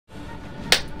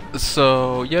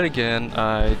So, yet again,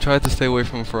 I tried to stay away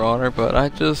from For Honor, but I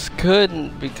just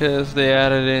couldn't because they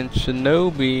added in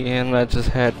Shinobi, and I just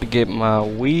had to get my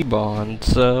weeb on.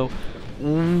 So,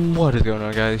 what is going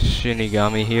on, guys?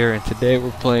 Shinigami here, and today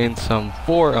we're playing some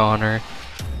For Honor.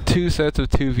 2 sets of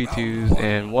 2v2s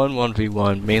and 1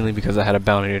 1v1, mainly because I had a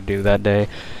bounty to do that day.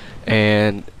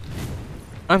 And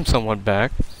I'm somewhat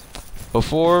back.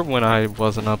 Before, when I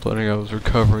wasn't uploading, I was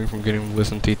recovering from getting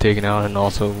wisdom teeth taken out and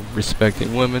also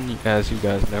respecting women. As you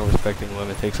guys know, respecting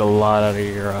women takes a lot out of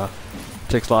your,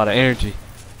 takes a lot of energy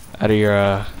out of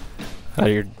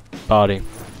your body.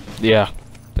 Yeah,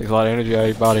 takes a lot of energy out of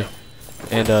your body.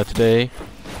 And today,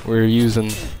 we're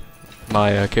using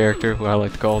my character, who I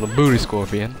like to call the Booty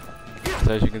Scorpion.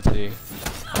 So as you can see,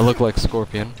 I look like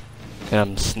Scorpion, and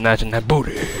I'm snatching that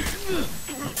booty.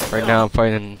 Right now I'm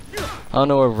fighting, I don't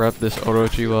know what rep this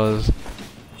Orochi was.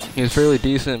 He was fairly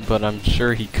decent, but I'm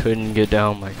sure he couldn't get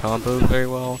down my combos very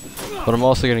well. But I'm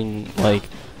also getting, like,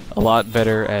 a lot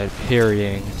better at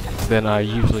parrying than I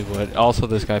usually would. Also,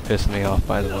 this guy pissed me off,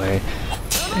 by the way.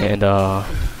 And,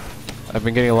 I've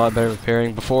been getting a lot better at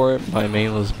parrying. Before, my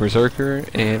main was Berserker,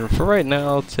 and for right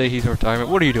now, I'd say he's in retirement.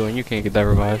 What are you doing? You can't get that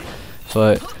revive.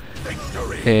 But,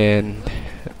 and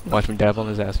watch me dab on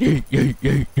his ass.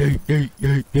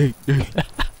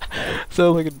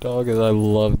 So like a dog, as I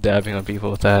love dabbing on people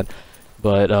with that.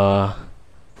 But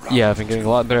yeah, I've been getting a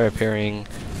lot better at parrying.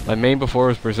 My main before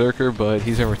was Berserker, but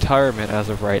he's in retirement as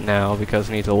of right now because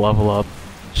I need to level up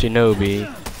Shinobi,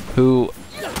 who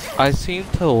I seem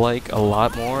to like a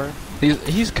lot more.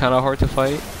 He's kind of hard to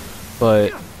fight,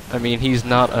 but I mean he's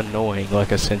not annoying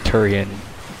like a Centurion.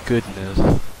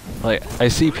 Goodness, like I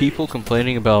see people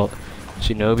complaining about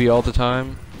Shinobi all the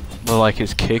time, but like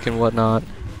his kick and whatnot.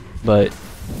 But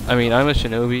I mean, I'm a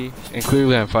Shinobi, and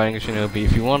clearly I'm fighting a Shinobi.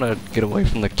 If you want to get away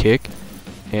from the kick,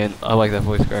 and I like that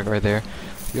voice crack right there.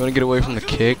 If you want to get away from the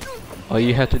kick, all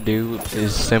you have to do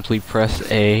is simply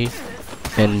press A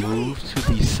and move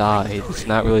to the side. It's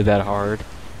not really that hard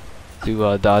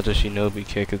to dodge a Shinobi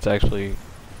kick. It's actually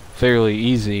fairly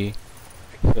easy.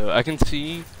 So I can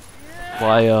see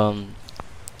why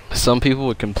some people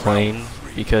would complain,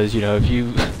 because, you know, if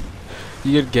you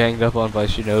you get ganged up on by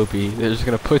Shinobi, they're just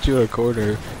gonna put you in a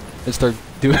corner and start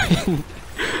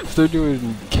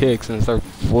doing kicks and start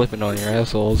flipping on your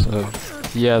asshole. So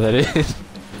yeah, that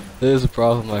is a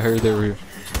problem. I heard they were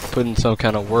putting some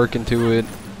kind of work into it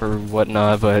or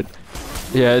whatnot, but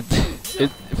yeah,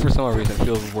 it for some reason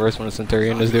feels worse when a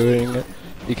Centurion is doing it,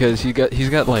 because he's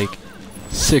got like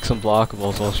 6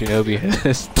 unblockables while Shinobi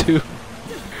has 2.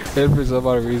 And for some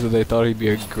odd reason they thought he'd be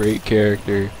a great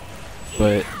character.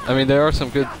 But, I mean, there are some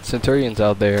good Centurions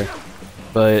out there,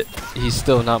 but he's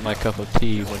still not my cup of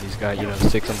tea when he's got, you know,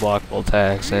 6 unblockable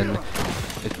attacks, and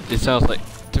it sounds like,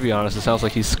 to be honest, it sounds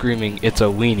like he's screaming, "It's a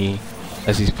weenie,"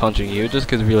 as he's punching you. It just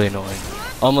gets really annoying.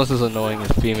 Almost as annoying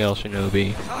as female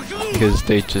Shinobi, because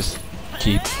they just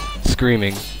keep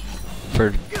screaming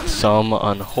for some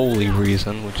unholy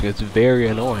reason, which gets very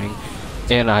annoying,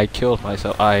 and I killed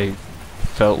myself. I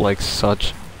felt like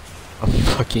such a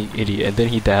fucking idiot, and then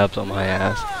he dabs on my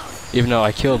ass, even though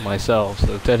I killed myself.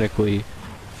 So technically,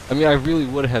 I mean, I really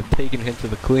would have taken him to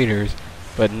the cleaners,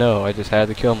 but no, I just had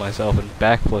to kill myself and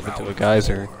backflip into a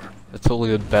geyser. That's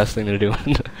totally the best thing to do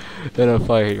in a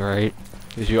fight, right?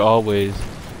 Because you always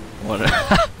want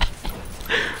to.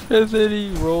 And then he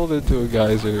rolled into a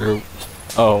geyser.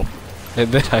 Oh,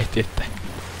 and then I did that.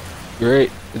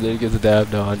 Great, and then he gets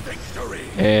dabbed on,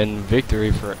 and victory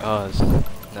for us.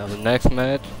 Now the next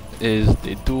match is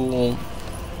the duel,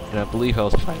 and I believe I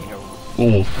was fighting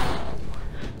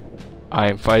I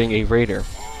am fighting a raider.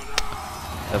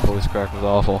 That voice crack was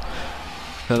awful.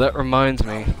 Now that reminds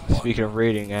me, speaking of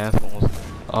raiding assholes,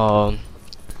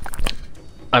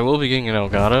 I will be getting an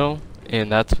Elgato,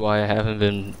 and that's why I haven't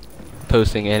been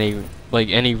posting any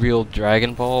real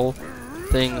Dragon Ball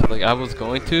things. Like I was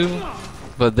going to,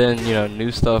 but then, you know,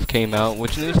 new stuff came out,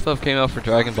 which new stuff came out for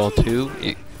Dragon Ball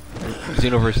 2,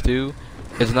 Xenoverse 2.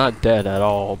 It's not dead at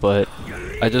all, but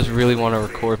I just really want to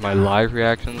record my live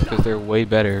reactions because they're way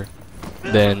better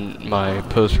than my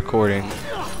post-recording,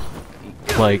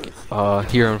 like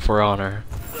here in For Honor.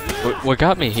 What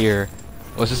got me here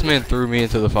was this man threw me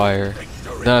into the fire,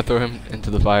 then I threw him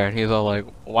into the fire, and he's all like,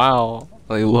 "Wow!"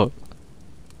 Like, look,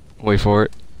 wait for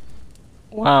it.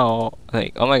 Wow!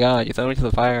 Like, oh my God, you threw me into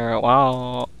the fire!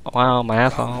 Wow! Wow! My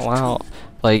asshole! Wow!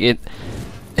 Like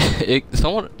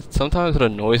sometimes it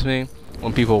annoys me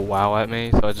when people wow at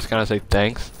me, so I just kind of say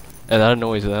thanks, and that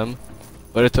annoys them.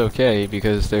 But it's okay,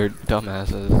 because they're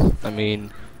dumbasses. I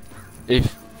mean,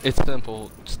 if it's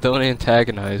simple, just don't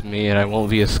antagonize me and I won't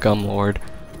be a scumlord.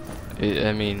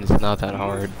 I mean, it's not that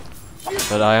hard.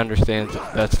 but I understand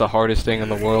that's the hardest thing in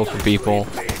the world for people,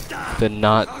 to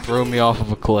not throw me off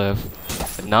of a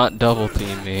cliff, and not double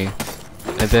team me,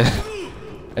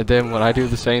 and then when I do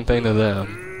the same thing to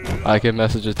them, I get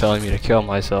messages telling me to kill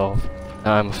myself.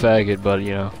 Now, I'm a faggot, but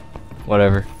you know,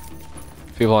 whatever.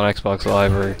 People on Xbox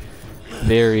Live are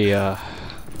very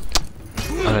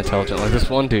unintelligent. Like this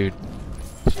one dude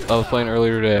I was playing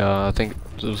earlier today, I think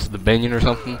it was the Binion or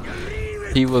something.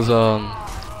 He was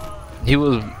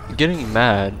getting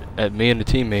mad at me and a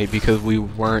teammate because we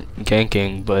weren't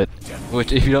ganking, but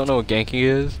which, if you don't know what ganking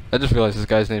is, I just realized this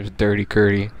guy's name is Dirty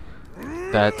Curdy.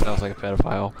 That sounds like a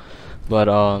pedophile. But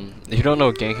if you don't know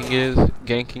what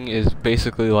ganking is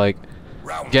basically like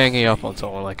ganging up on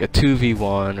someone, like a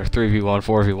 2v1 or 3v1,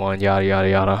 4v1, yada yada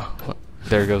yada.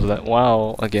 There goes that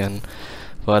wow again.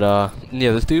 But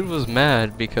yeah, this dude was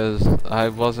mad because me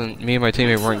and my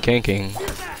teammate weren't ganking,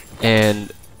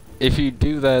 and if you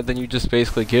do that, then you just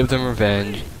basically give them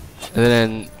revenge, and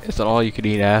then it's an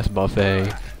all-you-could-eat ass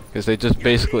buffet, because they just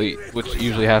basically, which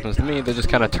usually happens to me, they just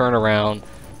kind of turn around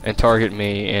and target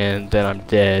me, and then I'm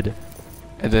dead,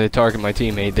 and then they target my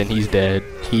teammate, then he's dead,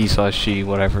 he/she,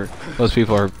 whatever. Most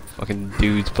people are fucking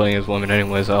dudes playing as women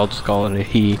anyways, so I'll just call it a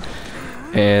he.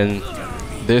 And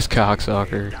this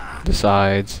cocksucker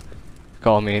decides to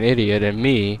call me an idiot, and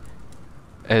me,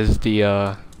 as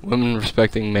the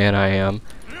women-respecting man I am,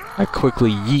 I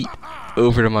quickly yeet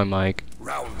over to my mic,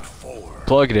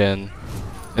 plug it in,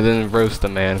 and then roast the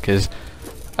man, because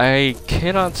I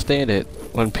cannot stand it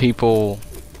when people,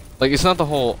 like, it's not the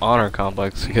whole honor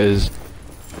complex, because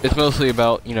it's mostly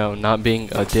about, you know, not being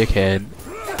a dickhead.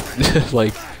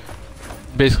 Like,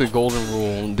 basically golden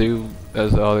rule, do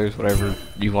as others, whatever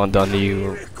you want done to you,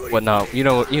 or whatnot. You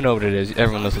know what it is.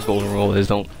 Everyone knows what golden rule is.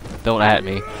 Don't at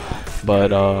me.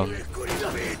 But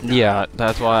yeah,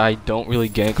 that's why I don't really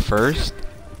gank first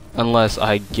unless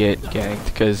I get ganked,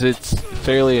 because it's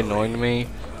fairly annoying to me.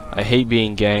 I hate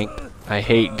being ganked. I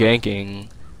hate ganking,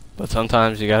 but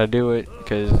sometimes you gotta do it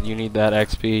because you need that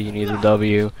XP, you need the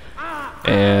W,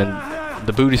 and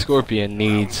the Booty Scorpion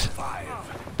needs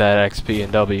that XP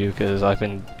and W because I've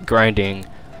been grinding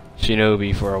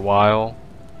Shinobi for a while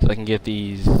so I can get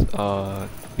these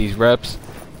reps.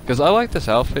 Because I like this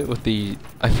outfit with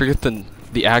I forget the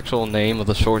actual name of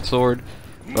the short sword,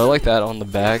 but I like that on the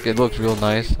back. It looks real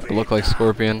nice. I look like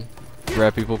Scorpion.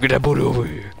 Grab people, get that booty over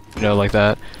here, you know, like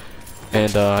that.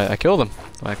 And I killed them.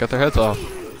 I cut their heads off.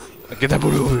 Get that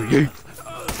booty over here,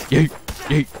 yay, yay,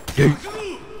 yay, yay.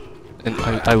 And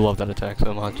I love that attack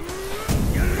so much.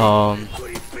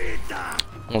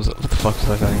 What the fuck was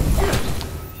I saying?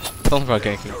 Something about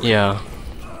ganking. Yeah.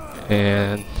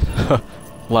 And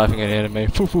laughing at anime.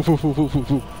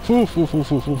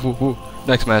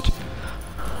 Next match.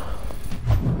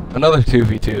 Another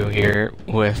 2v2 here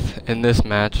in this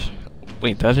match.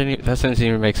 Wait, that didn't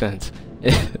even make sense.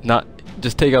 Not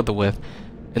just take out the with.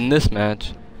 In this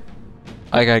match,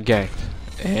 I got ganked,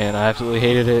 and I absolutely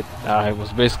hated it. I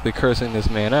was basically cursing this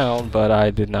man out, but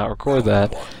I did not record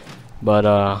that. But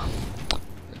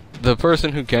the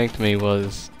person who ganked me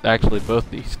was actually both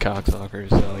these cocksuckers,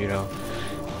 so you know.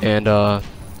 And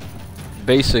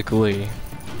basically,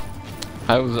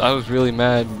 I was really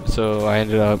mad, so I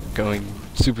ended up going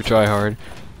super try hard.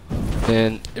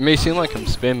 And it may seem like I'm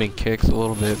spamming kicks a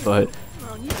little bit, but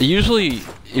usually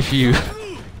if you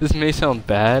this may sound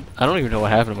bad. I don't even know what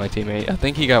happened to my teammate. I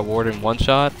think he got warded in one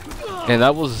shot, and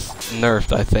that was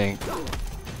nerfed, I think.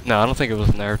 No, I don't think it was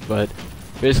nerfed, but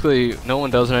basically no one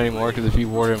does it anymore, because if you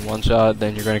ward in one shot,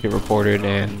 then you're gonna get reported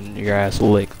and your ass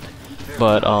licked.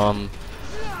 But what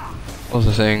was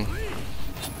I saying?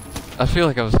 I feel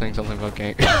like I was saying something about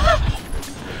gank.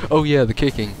 Oh yeah, the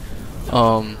kicking.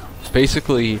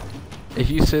 Basically,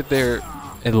 if you sit there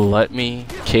and let me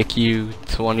kick you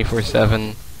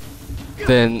 24/7,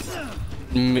 then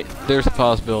there's a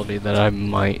possibility that I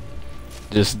might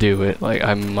just do it. Like,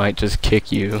 I might just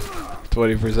kick you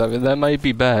 24/7. That might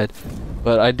be bad,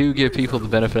 but I do give people the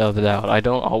benefit of the doubt. I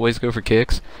don't always go for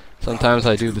kicks. Sometimes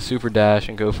I do the super dash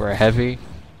and go for a heavy,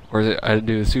 or I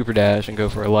do the super dash and go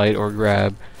for a light or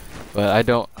grab. But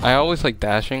I always like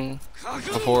dashing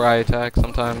before I attack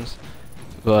sometimes.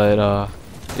 But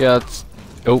yeah, it's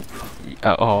oh,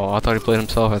 I thought he played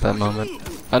himself at that moment.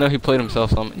 I know he played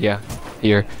himself some, yeah,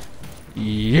 here.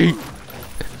 Yeet.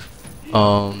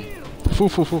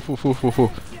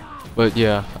 But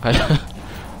yeah,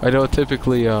 I don't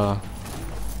typically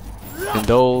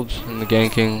indulge in the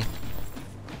ganking.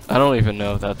 I don't even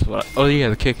know if that's what oh yeah,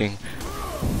 the kicking.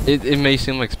 It may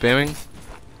seem like spamming,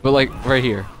 but like right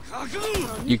here,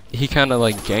 he kind of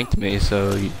like ganked me,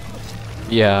 so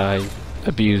yeah, I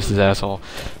abused his asshole.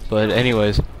 But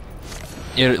anyways,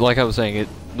 you know, like I was saying,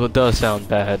 it does sound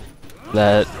bad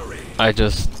that I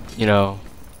just, you know,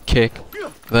 kick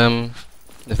them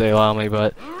if they allow me,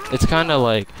 but it's kind of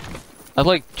like, I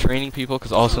like training people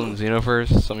because also in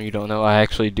Xenoverse, some of you don't know, I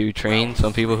actually do train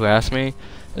some people who ask me.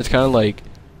 It's kind of like,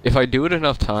 if I do it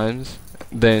enough times,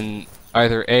 then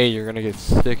either A, you're gonna get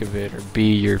sick of it, or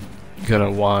B, you're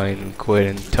gonna whine and quit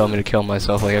and tell me to kill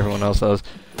myself like everyone else does.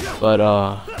 But,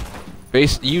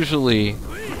 usually,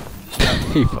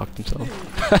 he fucked himself.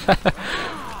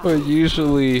 But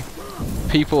usually,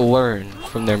 people learn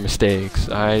from their mistakes.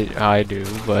 I do,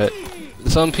 but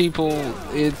some people,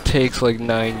 it takes like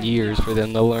 9 years for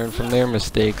them to learn from their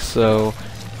mistakes, so,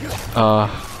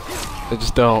 they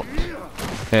just don't.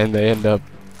 And they end up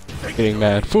getting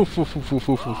mad,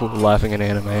 laughing in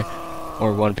anime.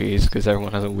 Or One Piece, because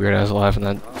everyone has a weird ass laugh in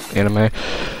that anime.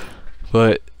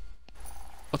 But,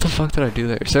 what the fuck did I do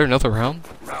there? Is there another round?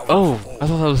 Oh, I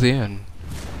thought that was the end.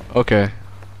 Okay.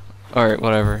 Alright,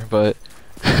 whatever, but...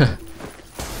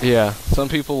 yeah, some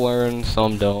people learn,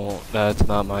 some don't. That's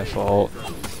not my fault.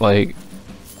 Like,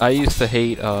 I used to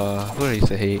hate, what did I used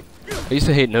to hate? I used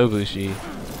to hate Nobushi.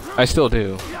 I still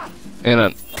do.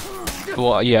 And,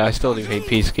 well, yeah, I still do hate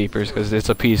Peacekeepers, because it's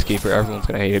a Peacekeeper, everyone's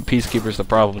gonna hate it. Peacekeeper's the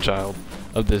problem child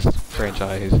of this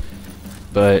franchise.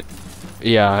 But,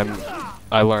 yeah,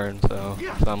 I learned, so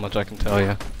there's not much I can tell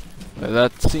you.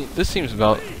 This seems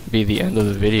about to be the end of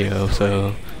the video,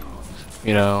 so,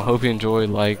 you know, hope you enjoyed,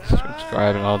 like,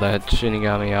 subscribe, and all that.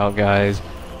 Shinigami out, guys.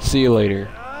 See you later.